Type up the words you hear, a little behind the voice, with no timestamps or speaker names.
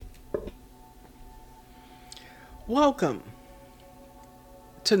Welcome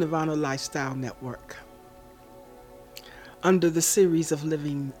to Nirvana Lifestyle Network under the series of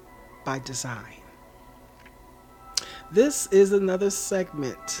Living by Design. This is another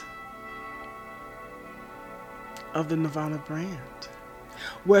segment of the Nirvana brand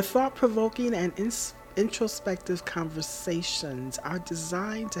where thought-provoking and introspective conversations are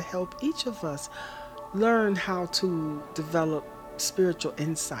designed to help each of us learn how to develop spiritual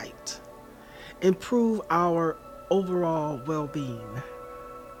insight, improve our overall well-being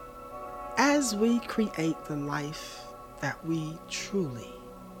as we create the life that we truly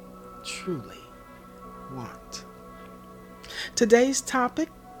want. Today's topic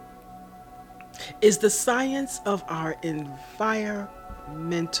is the science of our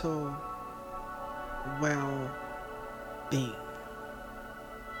environmental well-being.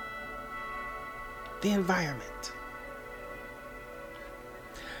 The environment.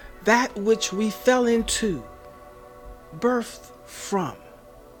 That which we fell into, birthed from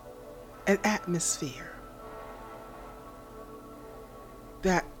an atmosphere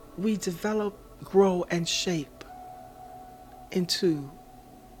that we develop, grow, and shape into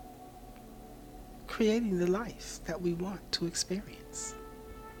creating the life that we want to experience.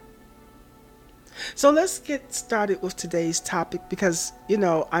 So let's get started with today's topic because,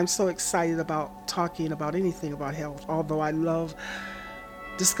 I'm so excited about talking about anything about health, although I love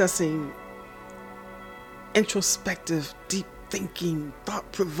discussing introspective, deep thinking,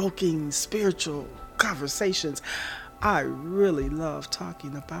 thought-provoking, spiritual conversations. I really love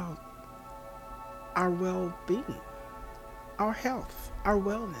talking about our well-being, our health, our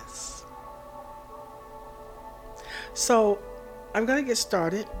wellness. So I'm going to get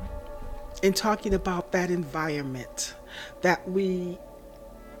started in talking about that environment that we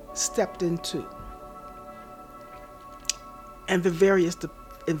stepped into and the various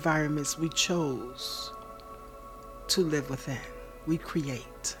environments we chose to live within. We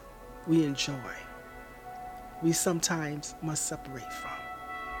create, we enjoy, we sometimes must separate from.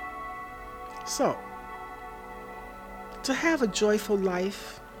 So, to have a joyful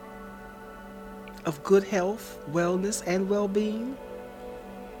life of good health, wellness, and well-being,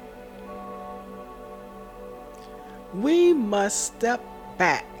 we must step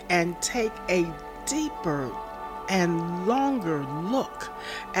back and take a deeper and longer look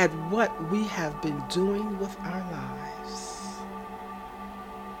at what we have been doing with our lives.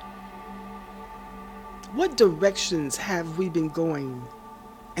 What directions have we been going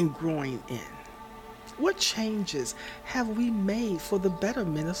and growing in? What changes have we made for the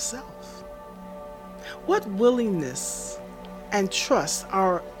betterment of self? What willingness and trust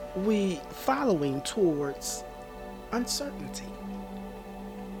are we following towards uncertainty?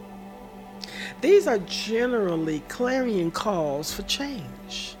 These are generally clarion calls for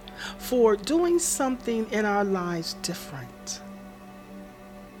change, for doing something in our lives different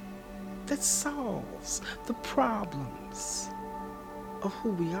that solves the problems of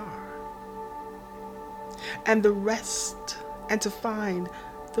who we are, and to find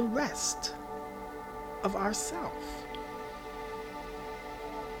the rest of ourself.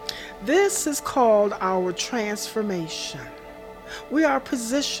 This is called our transformation. We are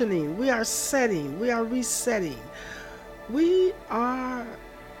positioning, we are setting, we are resetting. We are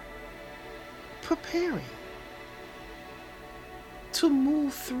preparing to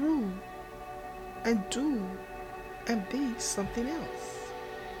move through and do and be something else.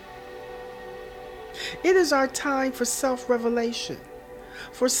 It is our time for self-revelation,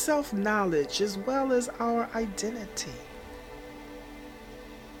 for self-knowledge, as well as our identity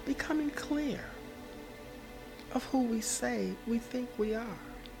becoming clear of who we say we think we are.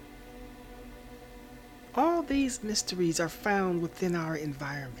 All these mysteries are found within our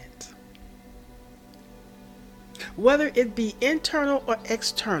environment. Whether it be internal or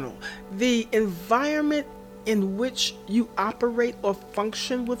external, the environment in which you operate or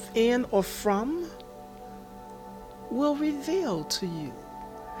function within or from will reveal to you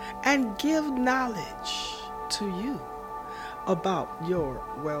and give knowledge to you about your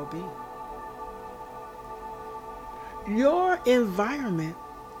well-being. Your environment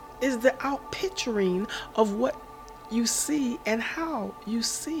is the outpicturing of what you see and how you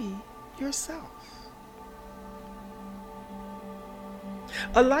see yourself.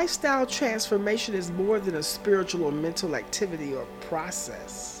 A lifestyle transformation is more than a spiritual or mental activity or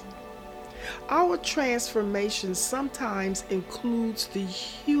process. Our transformation sometimes includes the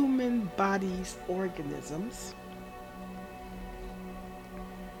human body's organisms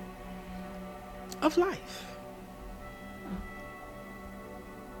of life.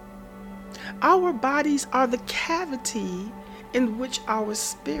 Our bodies are the cavity in which our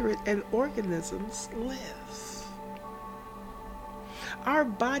spirit and organisms live. Our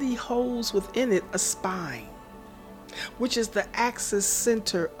body holds within it a spine, which is the axis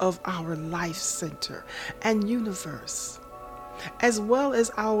center of our life center and universe, as well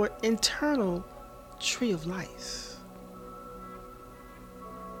as our internal tree of life.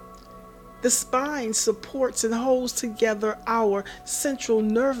 The spine supports and holds together our central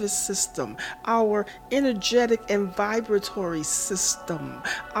nervous system, our energetic and vibratory system,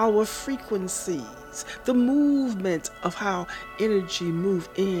 our frequencies, the movement of how energy moves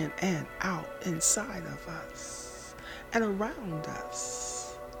in and out inside of us and around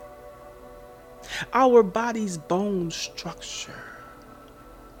us. Our body's bone structure,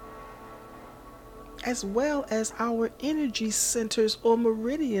 as well as our energy centers or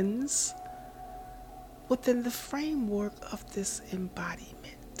meridians within the framework of this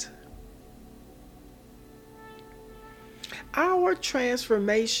embodiment. Our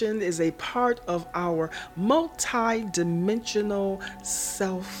transformation is a part of our multi-dimensional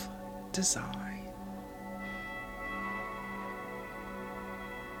self-design.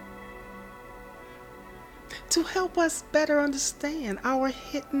 To help us better understand our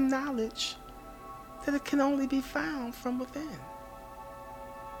hidden knowledge that it can only be found from within.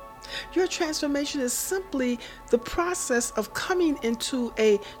 Your transformation is simply the process of coming into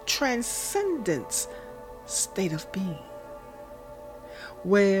a transcendence state of being,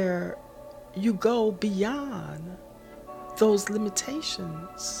 where you go beyond those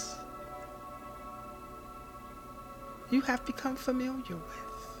limitations you have become familiar with.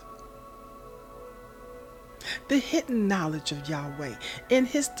 The hidden knowledge of Yahweh in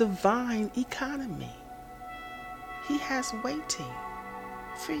His divine economy He has waiting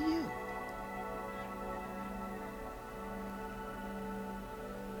for you.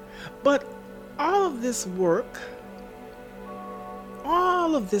 But all of this work,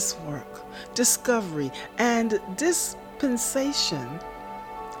 discovery, and dispensation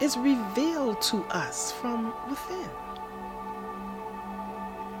is revealed to us from within.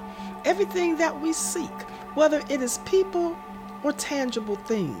 Everything that we seek, whether it is people or tangible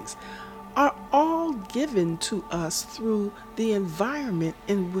things, are all given to us through the environment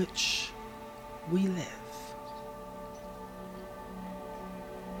in which we live.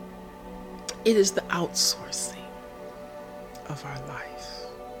 It is the outsourcing of our life.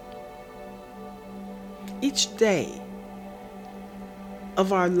 Each day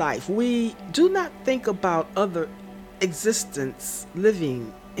of our life, we do not think about other existence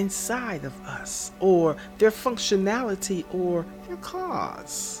living inside of us, or their functionality, or their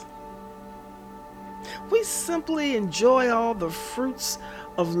cause. We simply enjoy all the fruits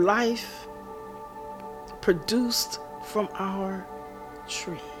of life produced from our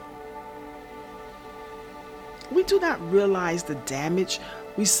tree. We do not realize the damage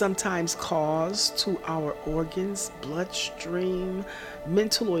we sometimes cause to our organs, bloodstream,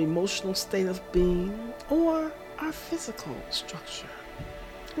 mental or emotional state of being, or our physical structure.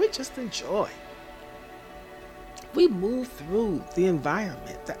 We just enjoy. We move through the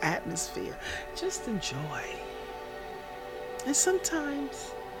environment, the atmosphere, just enjoy. And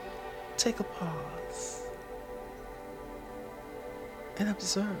sometimes take a pause and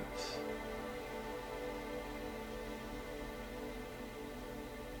observe.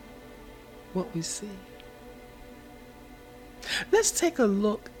 What we see. Let's take a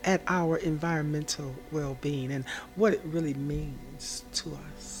look at our environmental well-being and what it really means to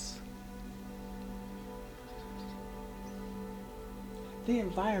us. The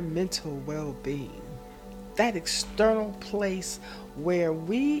environmental well-being, that external place where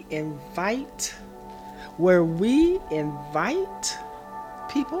we invite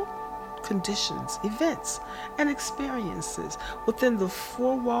people, conditions, events, and experiences within the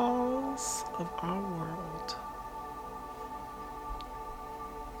four walls of our world.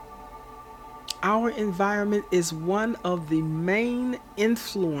 Our environment is one of the main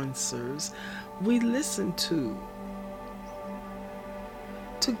influencers we listen to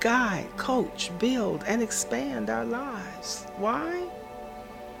guide, coach, build, and expand our lives. Why?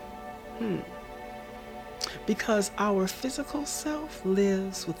 Because our physical self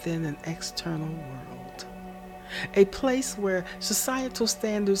lives within an external world, a place where societal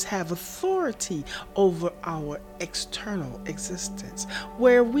standards have authority over our external existence,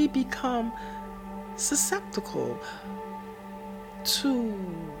 where we become susceptible to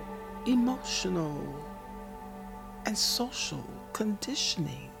emotional and social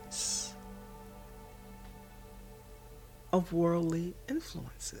conditionings of worldly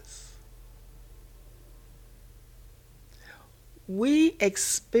influences. We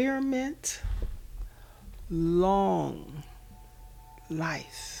experiment long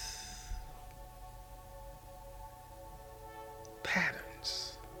life patterns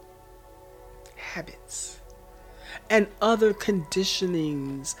and other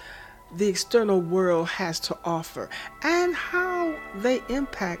conditionings the external world has to offer, and how they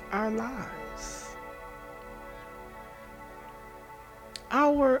impact our lives.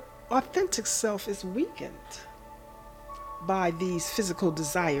 Our authentic self is weakened by these physical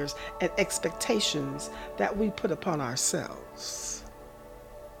desires and expectations that we put upon ourselves.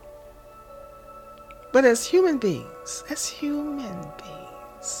 But as human beings,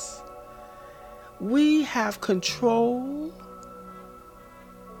 we have control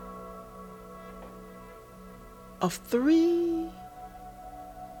of 3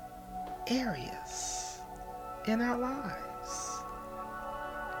 areas in our lives.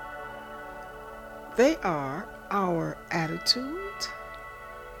 They are our attitude,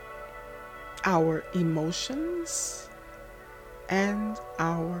 our emotions, and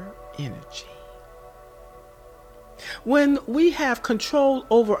our energy. When we have control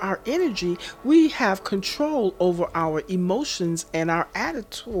over our energy, we have control over our emotions and our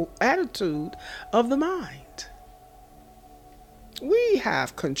attitude of the mind. We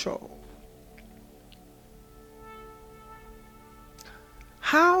have control.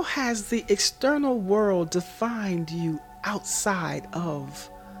 How has the external world defined you outside of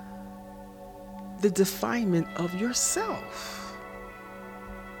the definement of yourself?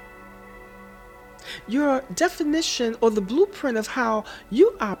 Your definition or the blueprint of how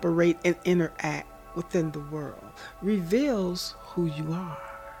you operate and interact within the world reveals who you are.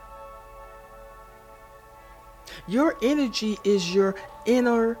 Your energy is your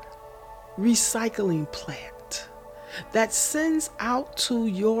inner recycling plant that sends out to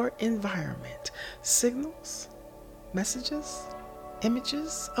your environment signals, messages,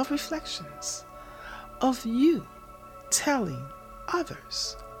 images of reflections of you telling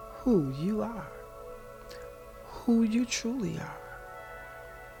others who you are, who you truly are,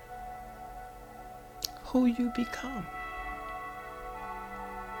 who you become,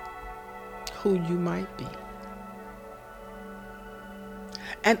 who you might be.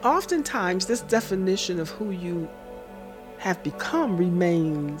 And oftentimes this definition of who you have become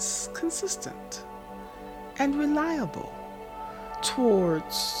remains consistent and reliable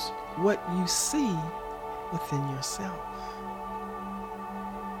towards what you see within yourself.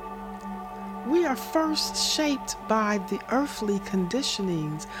 We are first shaped by the earthly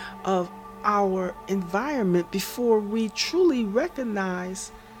conditionings of our environment before we truly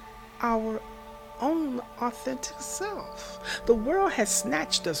recognize our own authentic self. The world has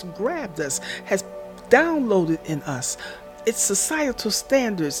snatched us, grabbed us, has downloaded in us its societal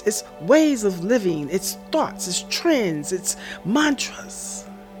standards, its ways of living, its thoughts, its trends, its mantras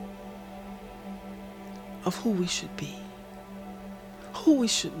of who we should be, who we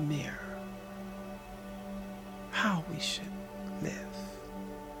should mirror, how we should live.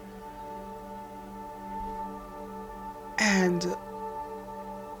 And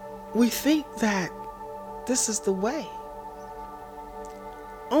we think that this is the way,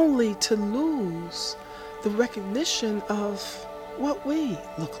 only to lose the recognition of what we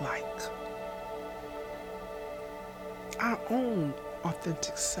look like, our own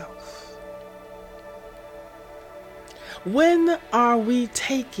authentic self. What are we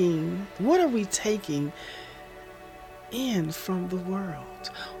taking in from the world?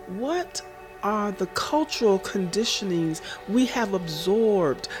 What are the cultural conditionings we have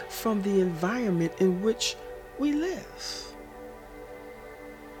absorbed from the environment in which we live?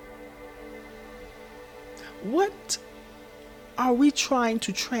 What are we trying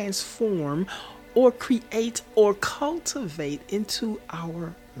to transform or create or cultivate into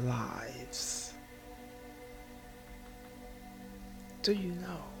our lives? Do you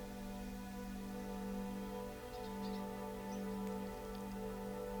know?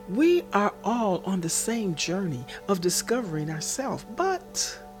 We are all on the same journey of discovering ourselves,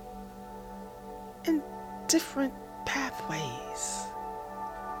 but in different pathways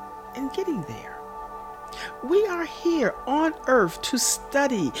in getting there. We are here on earth to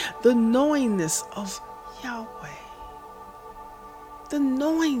study the knowingness of Yahweh, the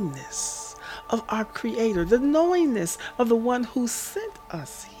knowingness of our Creator, the knowingness of the one who sent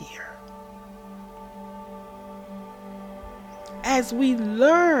us here. As we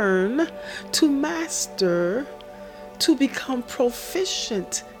learn to master, to become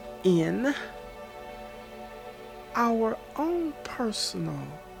proficient in our own personal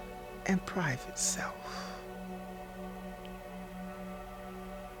and private self.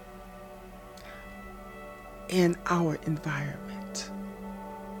 In our environment.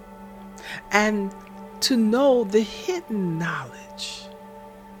 And to know the hidden knowledge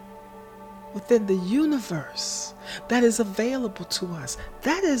within the universe that is available to us.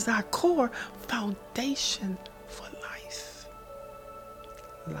 That is our core foundation for life.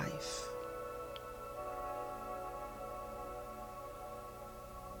 life.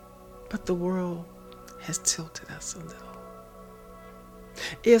 But the world has tilted us a little.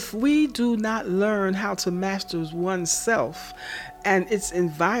 If we do not learn how to master oneself and its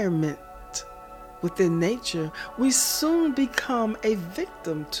environment within nature, we soon become a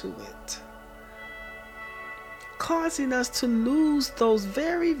victim to it, causing us to lose those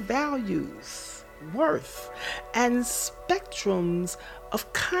very values, worth, and spectrums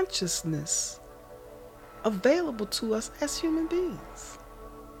of consciousness available to us as human beings.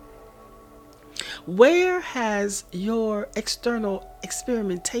 Where has your external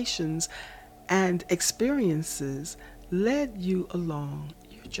experimentations and experiences led you along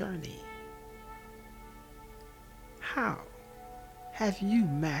your journey? How have you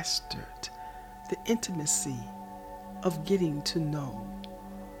mastered the intimacy of getting to know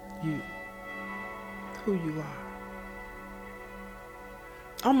you, who you are?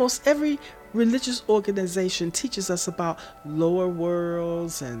 Almost every religious organization teaches us about lower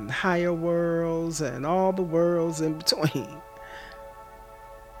worlds and higher worlds and all the worlds in between.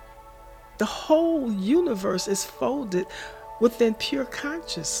 The whole universe is folded within pure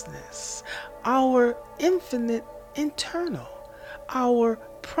consciousness, our infinite internal, our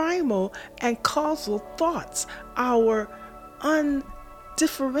primal and causal thoughts, our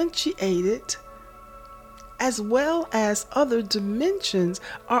undifferentiated as well as other dimensions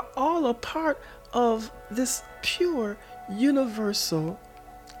are all a part of this pure universal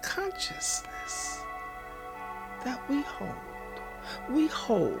consciousness that we hold. We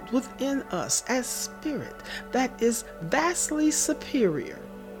hold within us as spirit that is vastly superior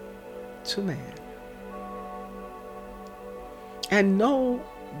to man. And no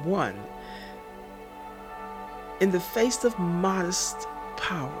one in the face of modest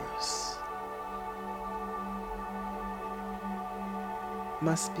powers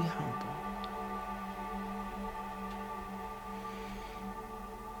must be humble.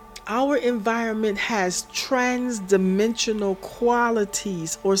 Our environment has trans-dimensional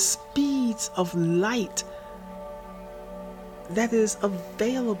qualities or speeds of light that is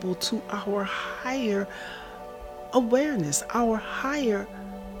available to our higher awareness, our higher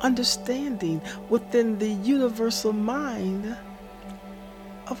understanding within the universal mind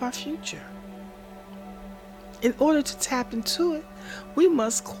of our future. In order to tap into it, we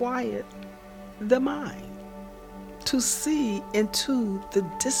must quiet the mind to see into the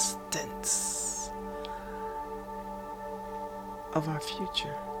distance of our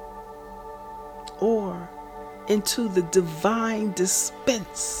future, or into the divine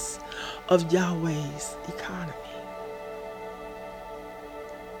dispense of Yahweh's economy.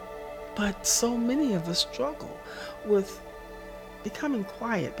 But so many of us struggle with becoming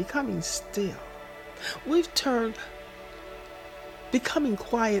quiet, becoming still. We've turned becoming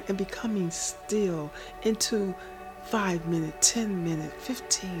quiet and becoming still into 5-minute, 10-minute,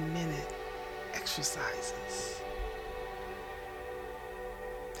 15-minute exercises.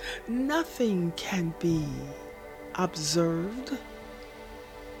 Nothing can be observed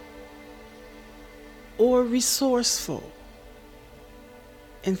or resourceful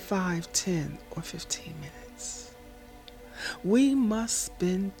in 5, 10, or 15 minutes. We must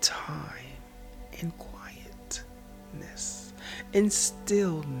spend time in quietness, in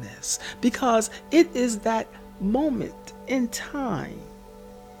stillness, because it is that moment in time,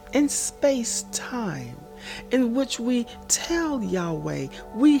 in space-time, in which we tell Yahweh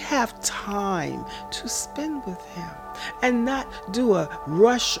we have time to spend with Him and not do a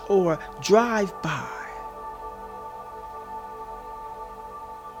rush or drive-by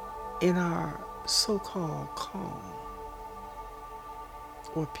in our so-called calm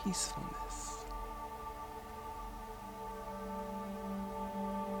or peacefulness.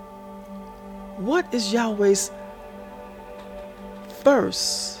 What is Yahweh's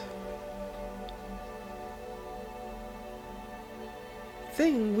first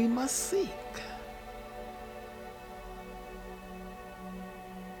thing we must seek?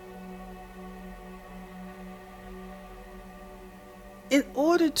 In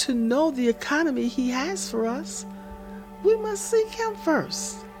order to know the economy He has for us, we must seek Him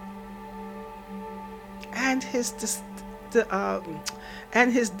first, and His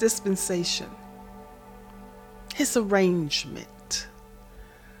dispensation, His arrangement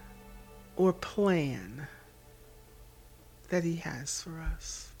or plan that He has for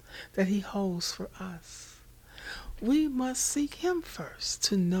us, that He holds for us. We must seek Him first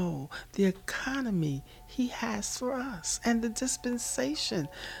to know the economy He has for us, and the dispensation,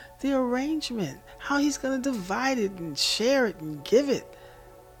 the arrangement, how He's going to divide it and share it and give it,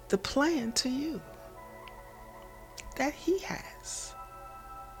 the plan to you that He has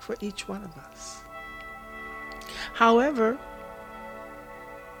for each one of us. However,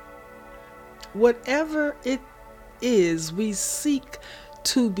 whatever it is we seek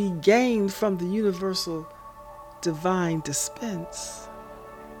to be gained from the universal divine dispense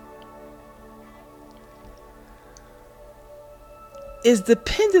is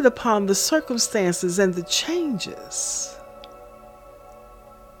dependent upon the circumstances and the changes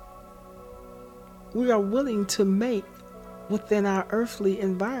we are willing to make within our earthly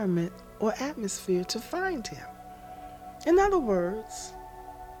environment or atmosphere to find him. In other words,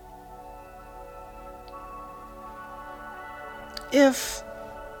 if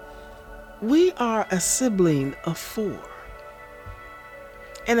we are a sibling of 4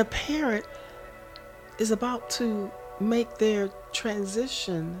 and a parent is about to make their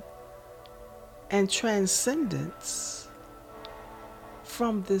transition and transcendence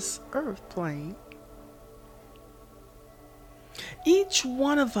from this earth plane, each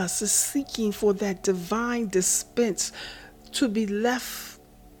one of us is seeking for that divine dispense to be left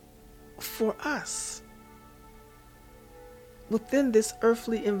for us within this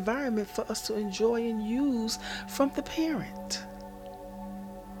earthly environment for us to enjoy and use from the parent.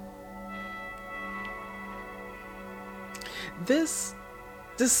 This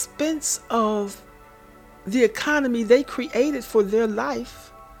dispense of the economy they created for their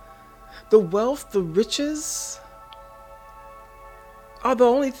life, the wealth, the riches, are the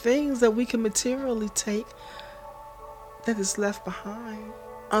only things that we can materially take that is left behind,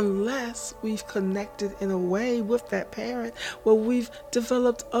 unless we've connected in a way with that parent where we've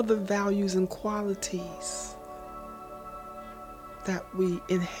developed other values and qualities that we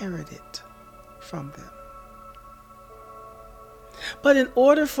inherited from them. But in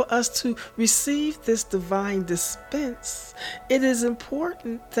order for us to receive this divine dispense, it is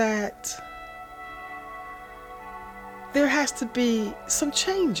important that there has to be some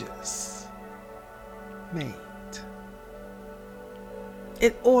changes made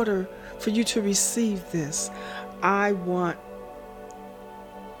in order for you to receive this. I want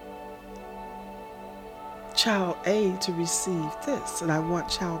child A to receive this, and I want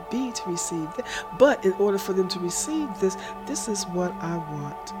child B to receive that. But in order for them to receive this, this is what I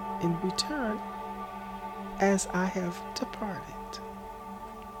want in return as I have departed.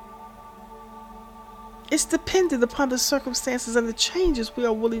 It's dependent upon the circumstances and the changes we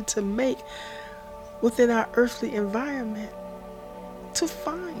are willing to make within our earthly environment to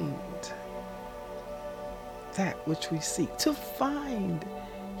find that which we seek, to find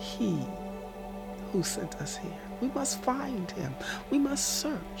He who sent us here. We must find Him. We must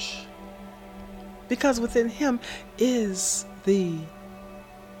search. Because within Him is the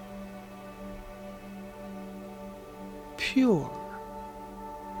pure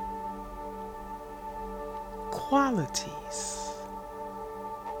qualities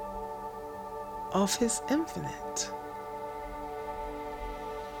of His infinite.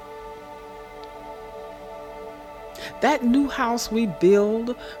 That new house we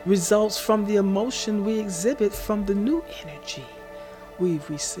build results from the emotion we exhibit from the new energy we've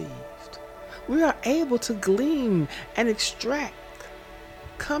received. We are able to glean and extract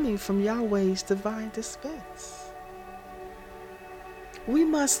coming from Yahweh's divine dispense. We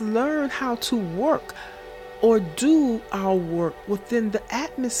must learn how to work or do our work within the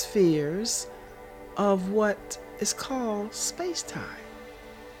atmospheres of what is called space-time.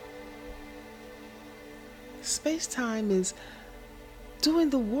 Space-time is doing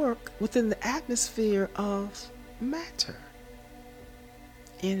the work within the atmosphere of matter,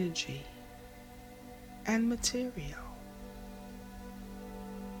 energy, and material.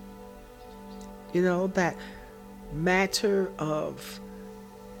 You know, that matter of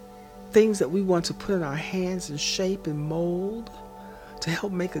things that we want to put in our hands and shape and mold to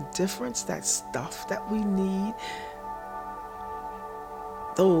help make a difference, that stuff that we need,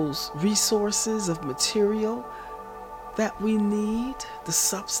 those resources of material that we need, the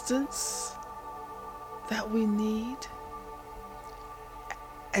substance that we need,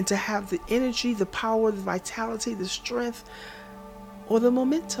 and to have the energy, the power, the vitality, the strength, or the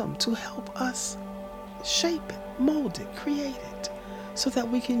momentum to help us shape it, mold it, create it, so that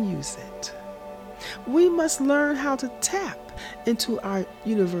we can use it. We must learn how to tap into our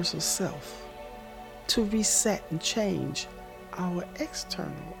universal self to reset and change our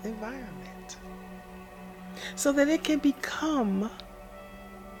external environment so that it can become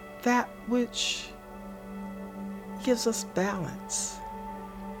that which gives us balance,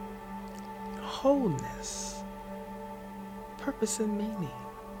 wholeness, purpose, and meaning,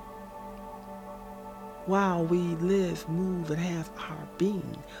 while we live, move, and have our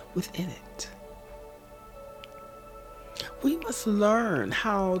being within it. We must learn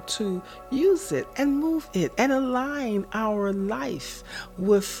how to use it and move it and align our life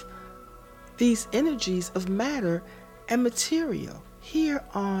with these energies of matter and material here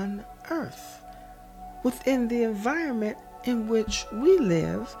on earth, within the environment in which we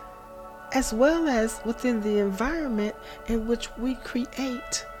live, as well as within the environment in which we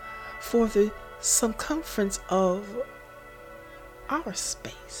create for the circumference of our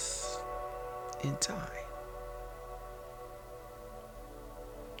space in time.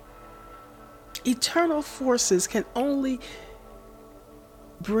 Eternal forces can only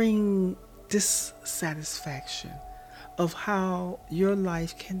bring dissatisfaction of how your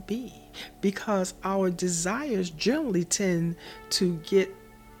life can be, because our desires generally tend to get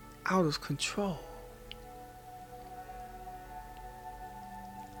out of control.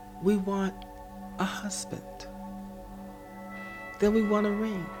 We want a husband, then we want a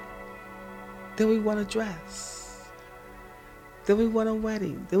ring, then we want a dress, then we want a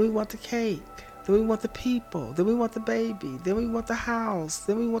wedding, then we want the cake, then we want the people, then we want the baby, then we want the house,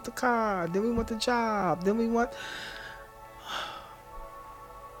 then we want the car, then we want the job, then we want...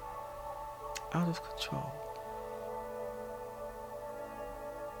 out of control.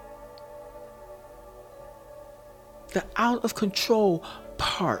 The out of control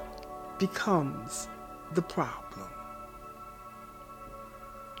part becomes the problem.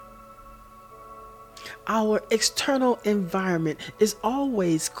 Our external environment is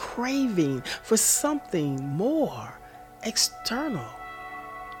always craving for something more external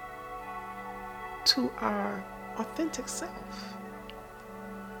to our authentic self.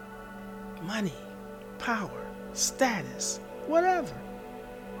 Money, power, status, whatever.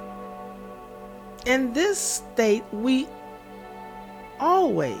 In this state, we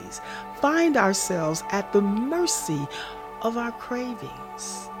always find ourselves at the mercy of our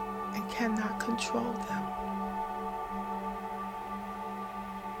cravings and cannot control them.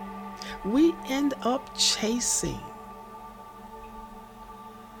 We end up chasing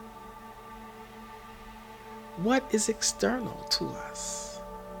what is external to us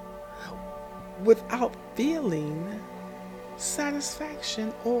without feeling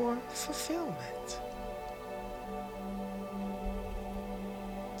satisfaction or fulfillment.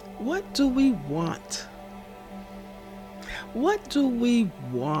 What do we want? What do we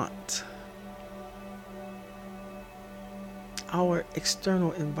want our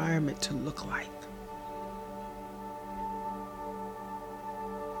external environment to look like?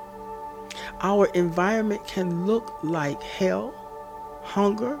 Our environment can look like hell,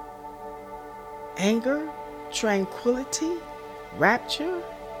 hunger, anger, tranquility, rapture,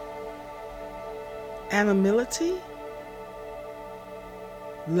 animality,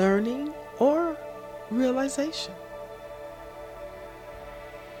 learning, or realization.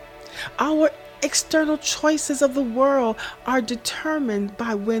 Our external choices of the world are determined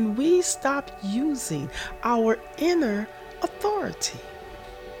by when we stop using our inner authority,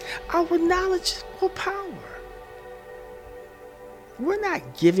 our knowledge or power. We're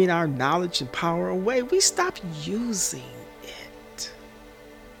not giving our knowledge and power away. We stop using it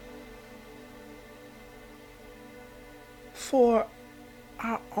for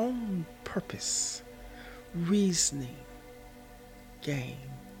our own purpose, reasoning, gain,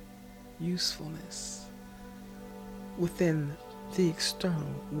 usefulness within the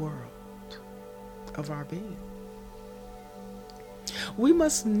external world of our being. We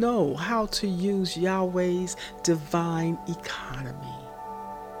must know how to use Yahweh's divine economy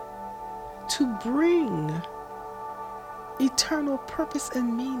to bring eternal purpose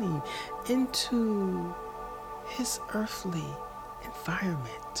and meaning into His earthly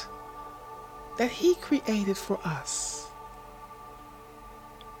environment that He created for us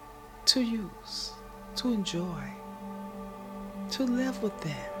to use, to enjoy, to live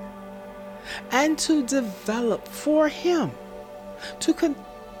within, and to develop for Him, to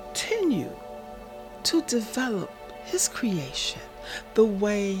continue to develop His creation the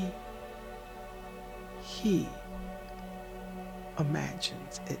way He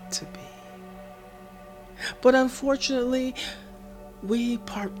imagines it to be. But unfortunately, we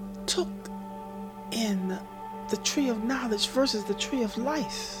partook in the tree of knowledge versus the tree of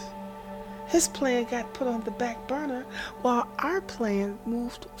life. His plan got put on the back burner while our plan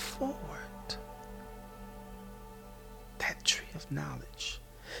moved forward. That tree of knowledge,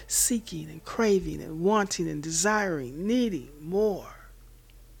 seeking and craving and wanting and desiring, needing more.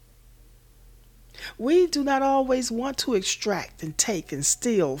 We do not always want to extract and take and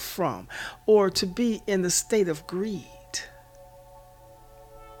steal from, or to be in the state of greed.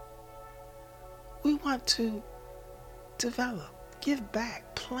 We want to develop, give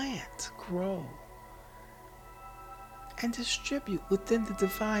back, plant, grow, and distribute within the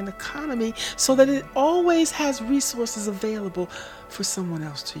divine economy so that it always has resources available for someone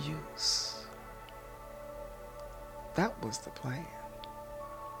else to use. That was the plan.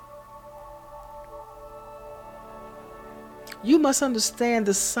 You must understand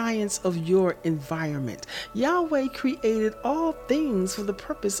the science of your environment. Yahweh created all things for the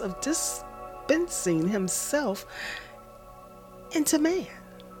purpose of dispensing himself into man.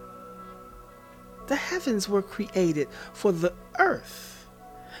 The heavens were created for the earth.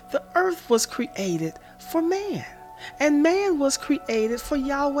 The earth was created for man. And man was created for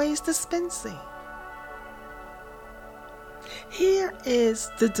Yahweh's dispensing. Here is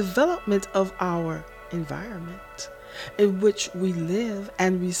the development of our environment in which we live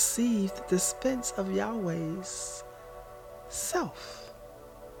and receive the dispense of Yahweh's self,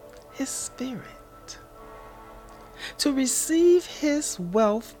 his spirit. To receive his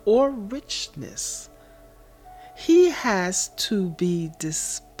wealth or richness, he has to be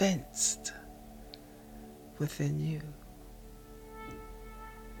dispensed within you.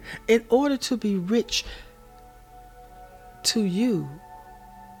 In order to be rich to you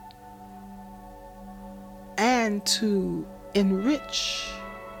and to enrich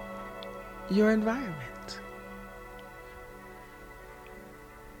your environment.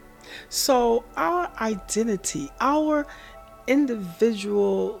 So our identity, our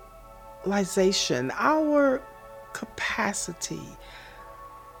individualization, our capacity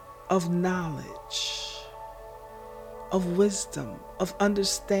of knowledge, of wisdom, of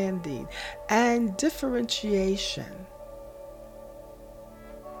understanding, and differentiation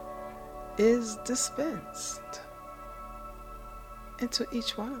is dispensed into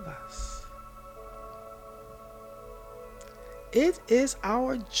each one of us. It is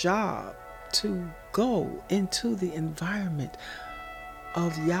our job to go into the environment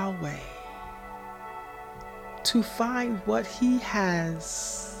of Yahweh to find what he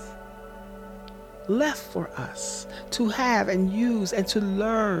has left for us to have and use and to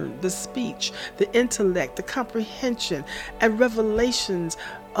learn the speech, the intellect, the comprehension, and revelations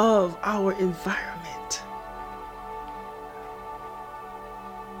of our environment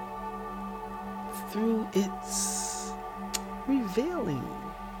through its revealing.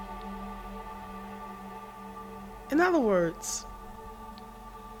 In other words,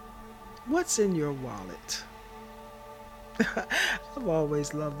 what's in your wallet? I've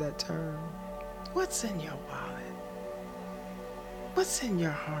always loved that term. What's in your wallet? What's in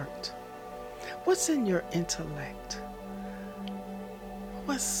your heart? What's in your intellect?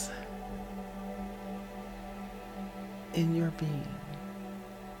 What's in your being?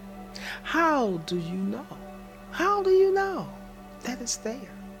 How do you know? How do you know that it's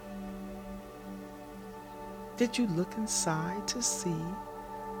there? Did you look inside to see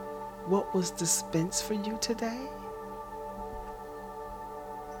what was dispensed for you today?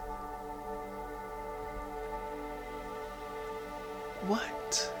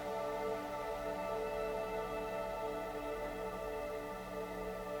 What?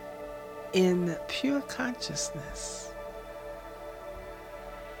 In pure consciousness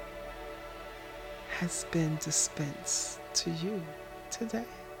has been dispensed to you today?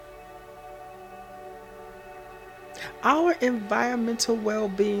 Our environmental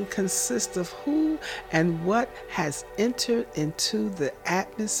well-being consists of who and what has entered into the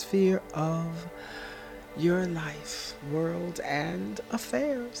atmosphere of your life, world, and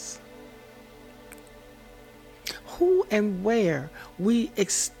affairs. Who and where we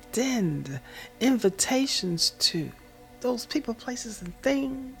extend invitations to, those people, places, and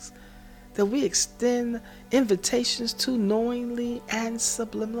things that we extend invitations to knowingly and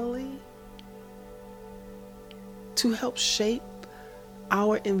subliminally to help shape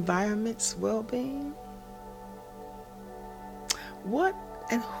our environment's well-being. What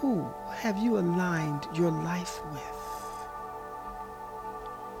and who have you aligned your life with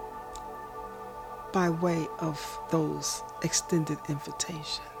by way of those extended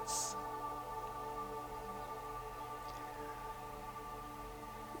invitations?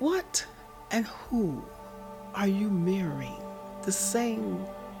 What and who are you mirroring the same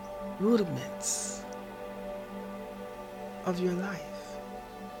rudiments of your life?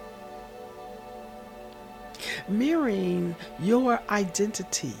 Mirroring your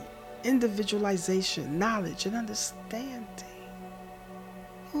identity, individualization, knowledge, and understanding.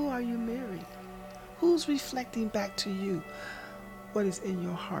 Who are you mirroring? Who's reflecting back to you what is in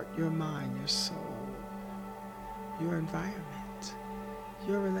your heart, your mind, your soul, your environment,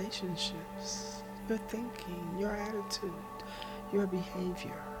 your relationships, your thinking, your attitude, your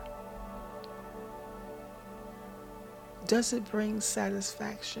behavior? Does it bring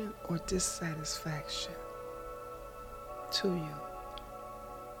satisfaction or dissatisfaction? to you.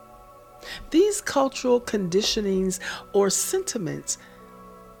 These cultural conditionings or sentiments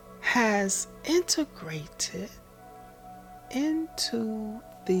has integrated into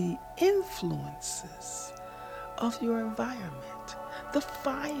the influences of your environment, the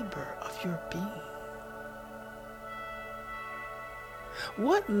fiber of your being.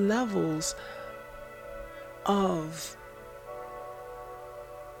 What levels of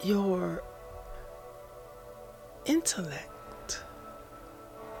your intellect,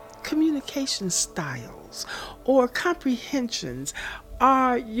 communication styles, or comprehensions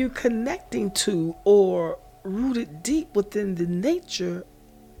are you connecting to or rooted deep within the nature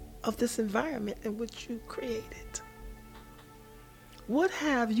of this environment in which you created? What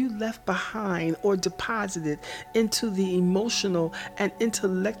have you left behind or deposited into the emotional and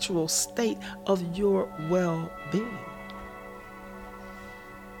intellectual state of your well-being?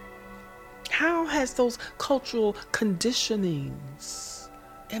 How has those cultural conditionings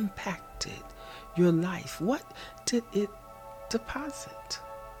impacted your life? What did it deposit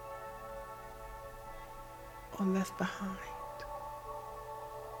or left behind?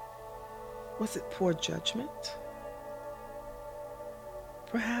 Was it poor judgment?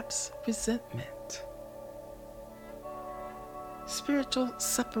 Perhaps resentment, spiritual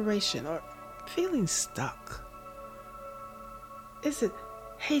separation, or feeling stuck? Is it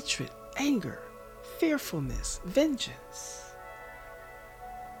hatred, anger, fearfulness, vengeance,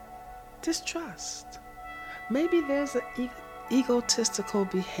 distrust? Maybe there's an egotistical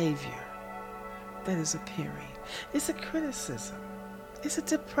behavior that is appearing. Is it criticism? Is it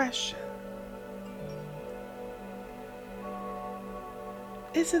depression?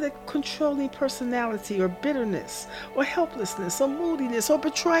 Is it a controlling personality, or bitterness, or helplessness, or moodiness, or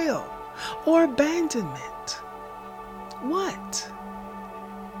betrayal, or abandonment? What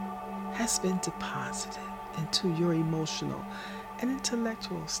has been deposited into your emotional and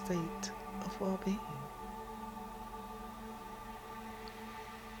intellectual state of well-being?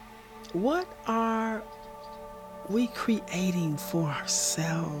 What are we creating for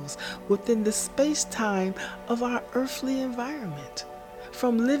ourselves within the space-time of our earthly environment?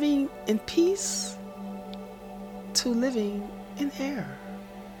 From living in peace to living in error.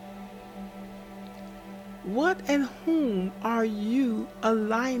 What and whom are you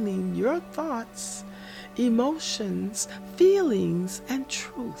aligning your thoughts, emotions, feelings, and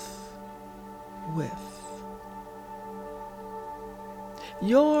truth with?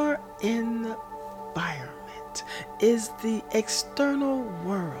 Your environment is the external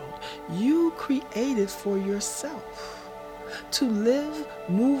world you created for yourself to live,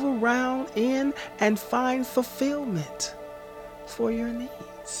 move around in, and find fulfillment for your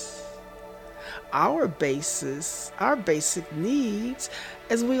needs. Our basic needs,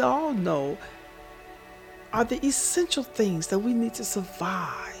 as we all know, are the essential things that we need to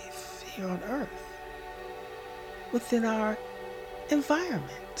survive here on earth within our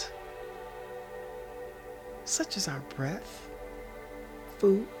environment, such as our breath,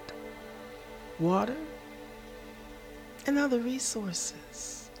 food, water, and other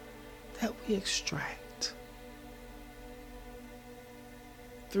resources that we extract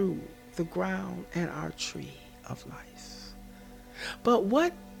through the ground and our tree of life. But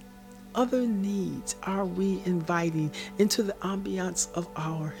what other needs are we inviting into the ambiance of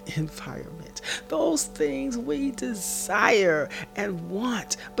our environment? Those things we desire and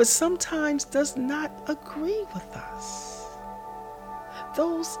want, but sometimes does not agree with us.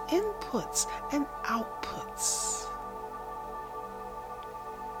 Those inputs and outputs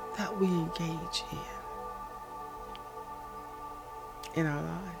that we engage in our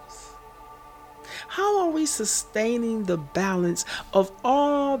lives. How are we sustaining the balance of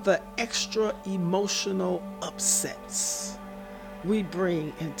all the extra emotional upsets we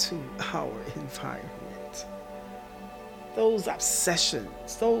bring into our environment? Those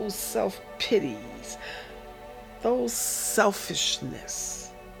obsessions, those self-pities, those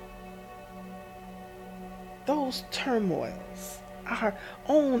selfishness, those turmoils, our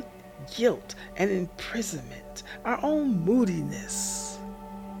own guilt and imprisonment, our own moodiness.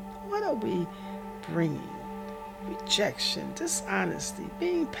 What are we bringing? Rejection, dishonesty,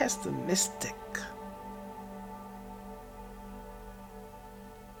 being pessimistic.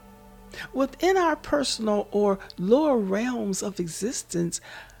 Within our personal or lower realms of existence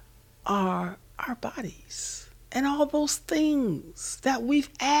are our bodies and all those things that we've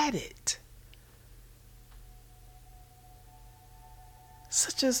added,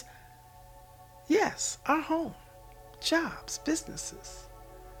 such as, yes, our home, jobs, businesses,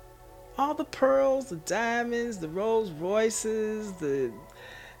 all the pearls, the diamonds, the Rolls Royces, the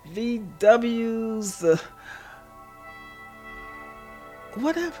VWs, the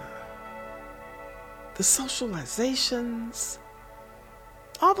whatever, the socializations,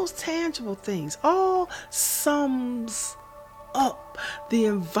 all those tangible things, all sums up the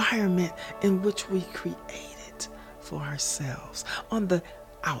environment in which we created for ourselves on the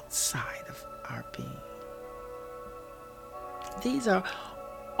outside of our being. These are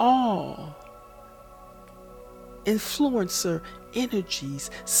all influencer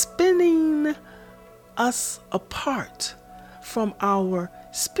energies spinning us apart from our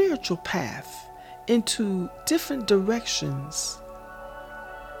spiritual path into different directions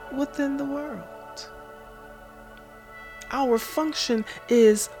within the world. Our function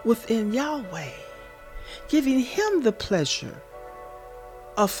is within Yahweh, giving Him the pleasure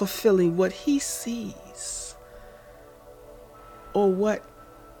of fulfilling what He sees or what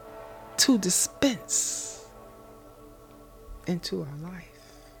to dispense into our life.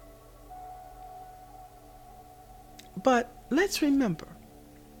 But let's remember,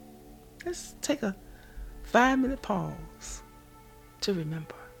 let's take a 5-minute pause to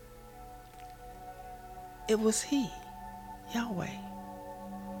remember. It was He, Yahweh,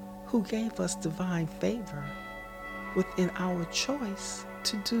 who gave us divine favor within our choice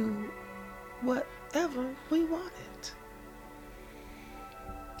to do whatever we wanted.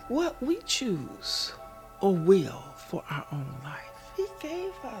 What we choose or will for our own life, He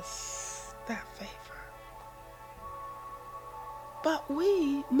gave us that favor. But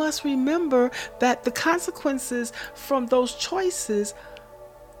we must remember that the consequences from those choices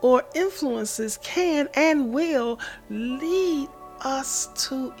or influences can and will lead us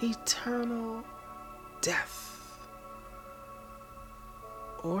to eternal death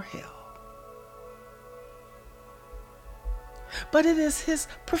or hell. But it is His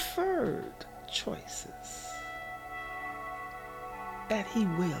preferred choices that He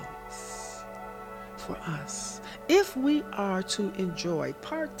wills for us if we are to enjoy,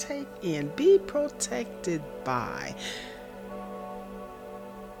 partake in, be protected by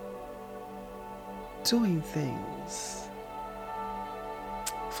doing things,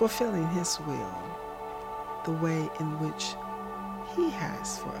 fulfilling His will the way in which He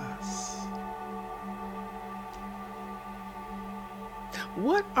has for us.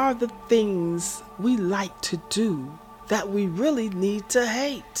 What are the things we like to do that we really need to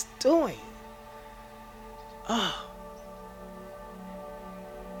hate doing?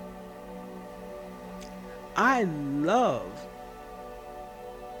 I love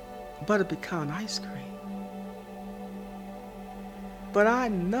butter pecan ice cream, but I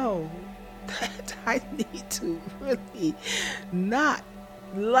know that I need to really not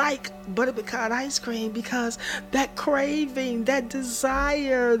like butter pecan ice cream, because that craving, that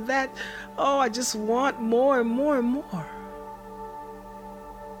desire, that I just want more and more and more.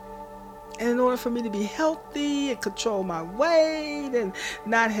 And in order for me to be healthy and control my weight and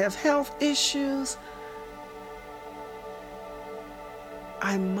not have health issues,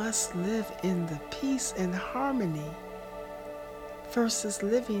 I must live in the peace and harmony versus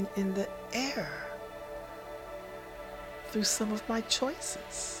living in the error through some of my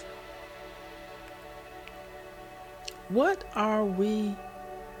choices. What are we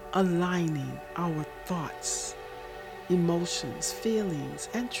aligning our thoughts, emotions, feelings,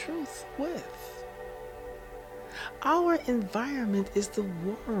 and truth with? Our environment is the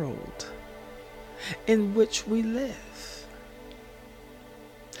world in which we live.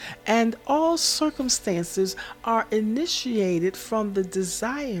 And all circumstances are initiated from the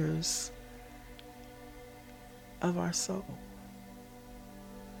desires of our soul.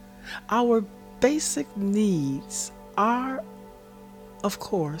 Our basic needs are, of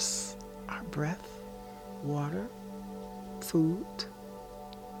course, our breath, water, food,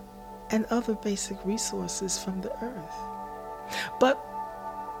 and other basic resources from the earth. But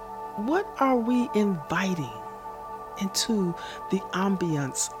what are we inviting into the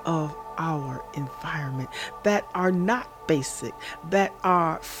ambience of our environment that are not basic, that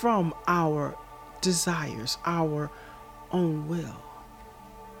are from our desires, our own will?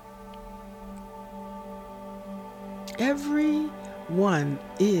 Everyone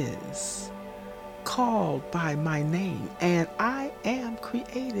is called by my name, and I am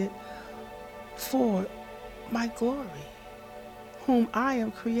created for my glory, whom I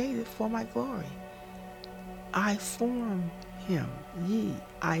am created for my glory. I formed him,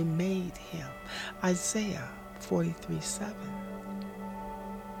 I made him. Isaiah 43:7.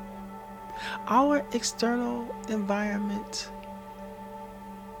 Our external environment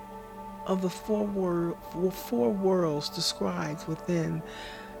of the four worlds described within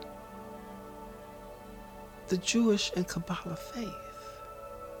the Jewish and Kabbalah faith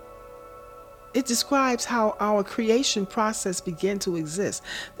It describes how our creation process began to exist.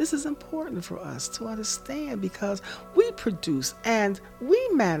 This is important for us to understand because we produce and we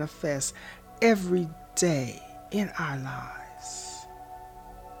manifest every day in our lives.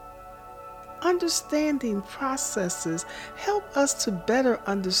 Understanding processes help us to better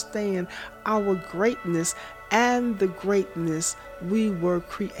understand our greatness and the greatness we were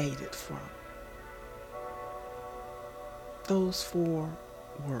created from. Those four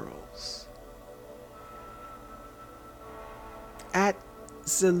worlds. At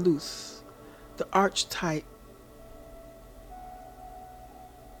Zeluth, the archetypes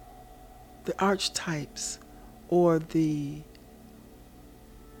or the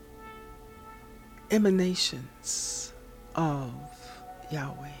emanations of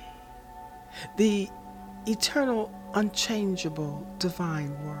Yahweh, the eternal, unchangeable,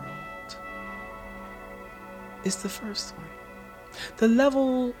 divine world is the first one. The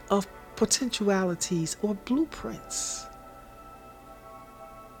level of potentialities or blueprints.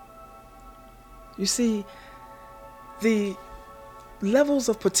 You see, the levels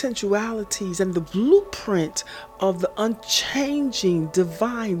of potentialities and the blueprint of the unchanging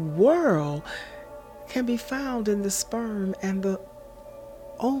divine world can be found in the sperm and the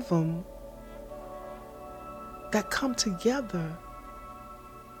ovum that come together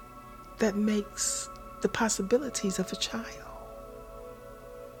that makes the possibilities of a child.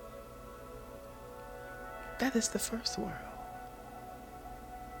 That is the first world.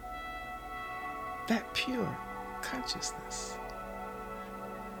 That pure consciousness,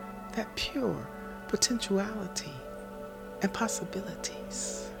 that pure potentiality and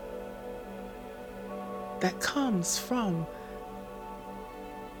possibilities that comes from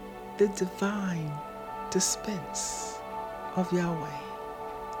the divine dispense of Yahweh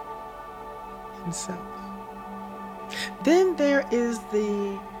himself. Then there is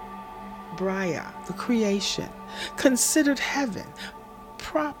the Bria, the creation, considered heaven,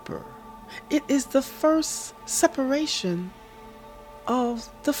 proper. It is the first separation of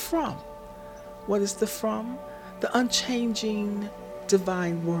the from. What is the from? The unchanging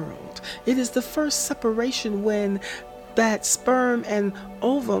divine world. It is the first separation when that sperm and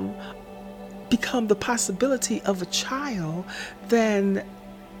ovum become the possibility of a child, then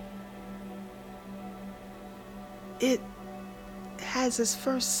it has its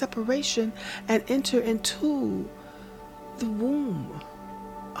first separation and enter into the womb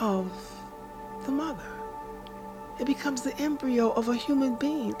of the mother. It becomes the embryo of a human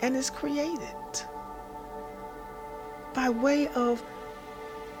being and is created by way of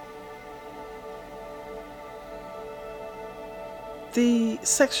the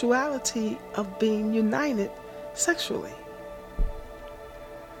sexuality of being united sexually.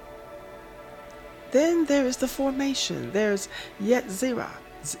 Then there is the formation. There's Yetzirah,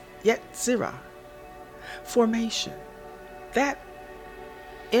 formation. That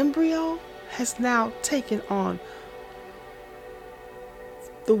embryo has now taken on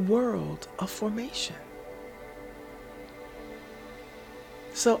the world of formation.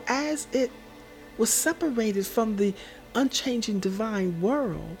 So as it was separated from the unchanging divine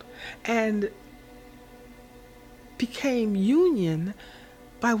world and became union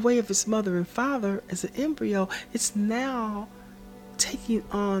by way of its mother and father as an embryo, it's now taking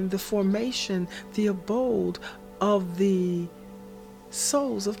on the formation, the abode of the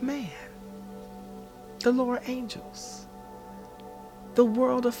souls of man, the lower angels, the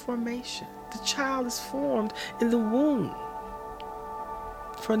world of formation. The child is formed in the womb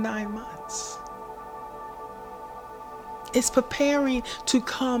for 9 months. It's preparing to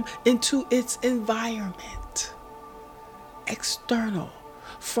come into its environment, external,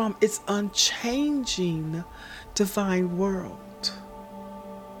 from its unchanging divine world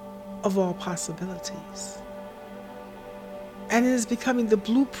of all possibilities. And it is becoming the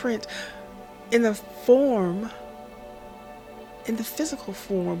blueprint in a form, in the physical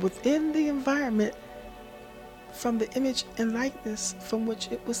form, within the environment from the image and likeness from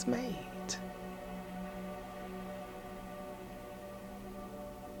which it was made.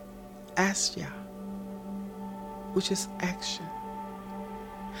 Asya, which is action,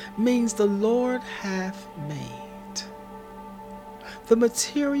 means the Lord hath made the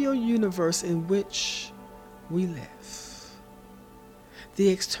material universe in which we live, the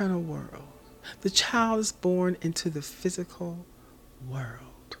external world. The child is born into the physical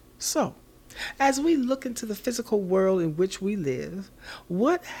world. So, as we look into the physical world in which we live,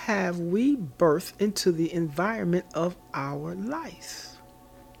 what have we birthed into the environment of our life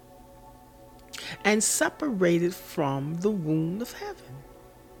and separated from the womb of heaven?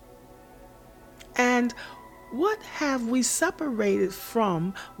 And What have we separated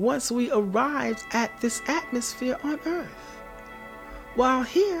from once we arrived at this atmosphere on earth? While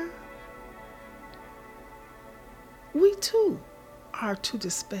here, we too are to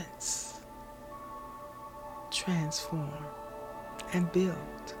dispense, transform, and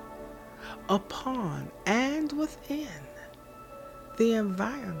build upon and within the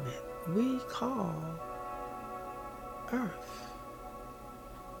environment we call earth.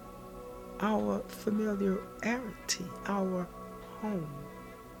 Our familiarity, our home.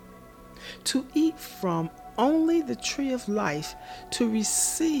 To eat from only the tree of life, to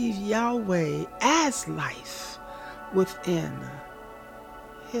receive Yahweh as life within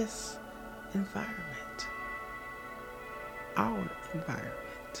His environment, our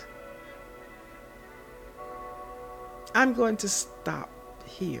environment. I'm going to stop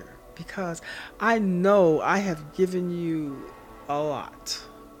here because I know I have given you a lot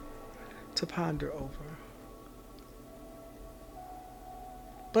to ponder over.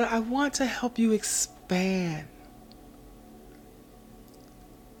 But I want to help you expand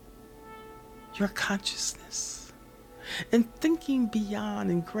your consciousness and thinking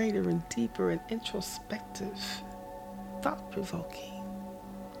beyond and greater and deeper and introspective, thought-provoking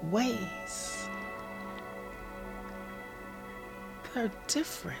ways that are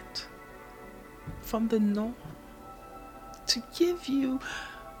different from the norm, to give you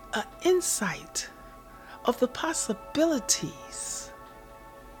an insight of the possibilities,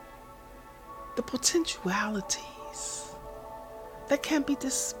 the potentialities that can be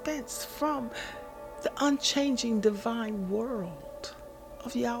dispensed from the unchanging divine world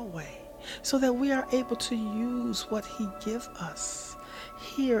of Yahweh, so that we are able to use what He gives us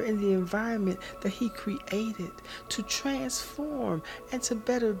here in the environment that He created to transform and to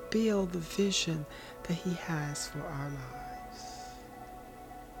better build the vision that He has for our lives.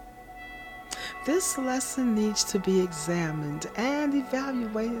 This lesson needs to be examined and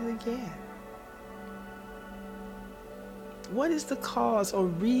evaluated again. What is the cause or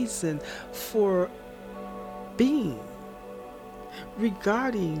reason for being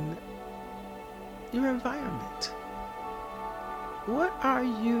regarding your environment? What are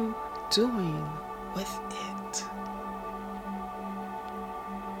you doing with it?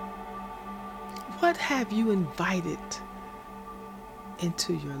 What have you invited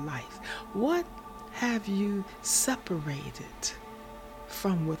into your life? What have you separated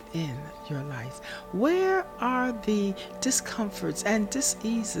from within your life? Where are the discomforts and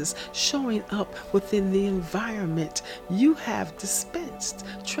diseases showing up within the environment you have dispensed,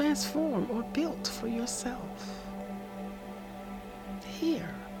 transformed, or built for yourself?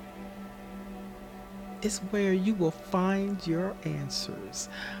 Here is where you will find your answers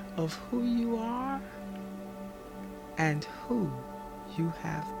of who you are and who you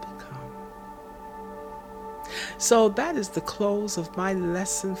have become. So that is the close of my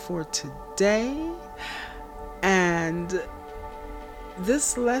lesson for today. And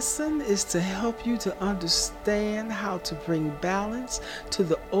this lesson is to help you to understand how to bring balance to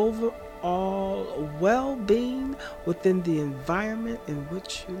the overall well-being within the environment in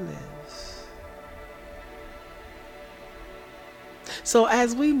which you live. So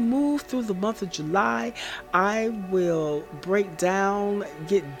as we move through the month of July, I will break down,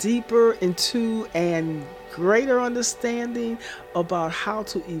 get deeper into and greater understanding about how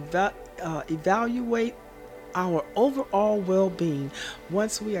to evaluate our overall well-being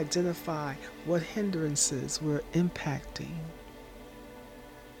once we identify what hindrances we're impacting.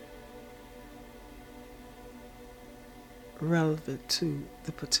 Relevant to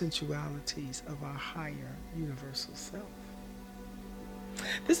the potentialities of our higher universal self.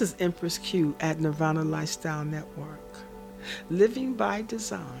 This is Empress Q at Nirvana Lifestyle Network, living by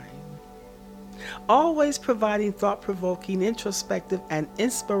design, always providing thought-provoking, introspective, and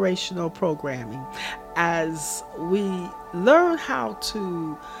inspirational programming as we learn how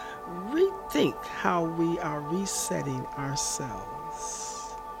to rethink how we are resetting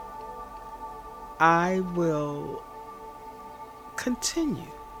ourselves. I will continue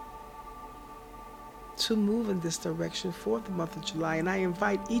to move in this direction for the month of July, and I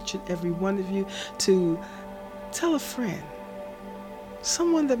invite each and every one of you to tell a friend,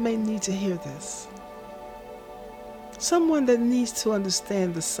 someone that may need to hear this, someone that needs to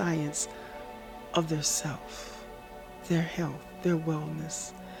understand the science of their self, their health, their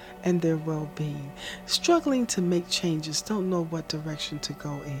wellness, and their well-being, struggling to make changes, don't know what direction to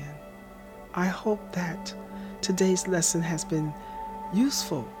go in. I hope that today's lesson has been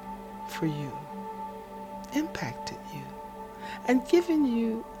useful for you, impacted you, and given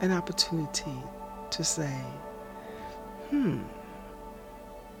you an opportunity to say,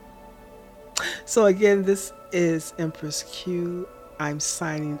 So again, this is Empress Q. I'm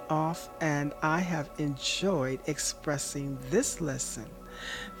signing off, and I have enjoyed expressing this lesson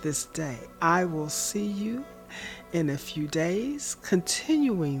this day. I will see you in a few days,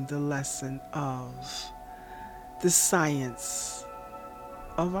 continuing the lesson of the science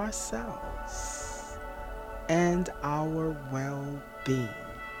of ourselves and our well-being.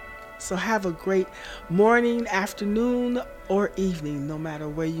 So have a great morning, afternoon, or evening, no matter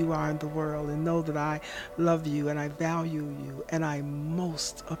where you are in the world. And know that I love you and I value you and I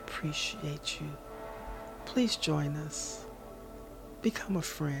most appreciate you. Please join us. Become a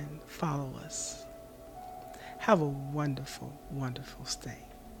friend. Follow us. Have a wonderful, wonderful stay.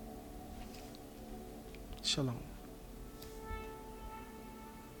 Shalom.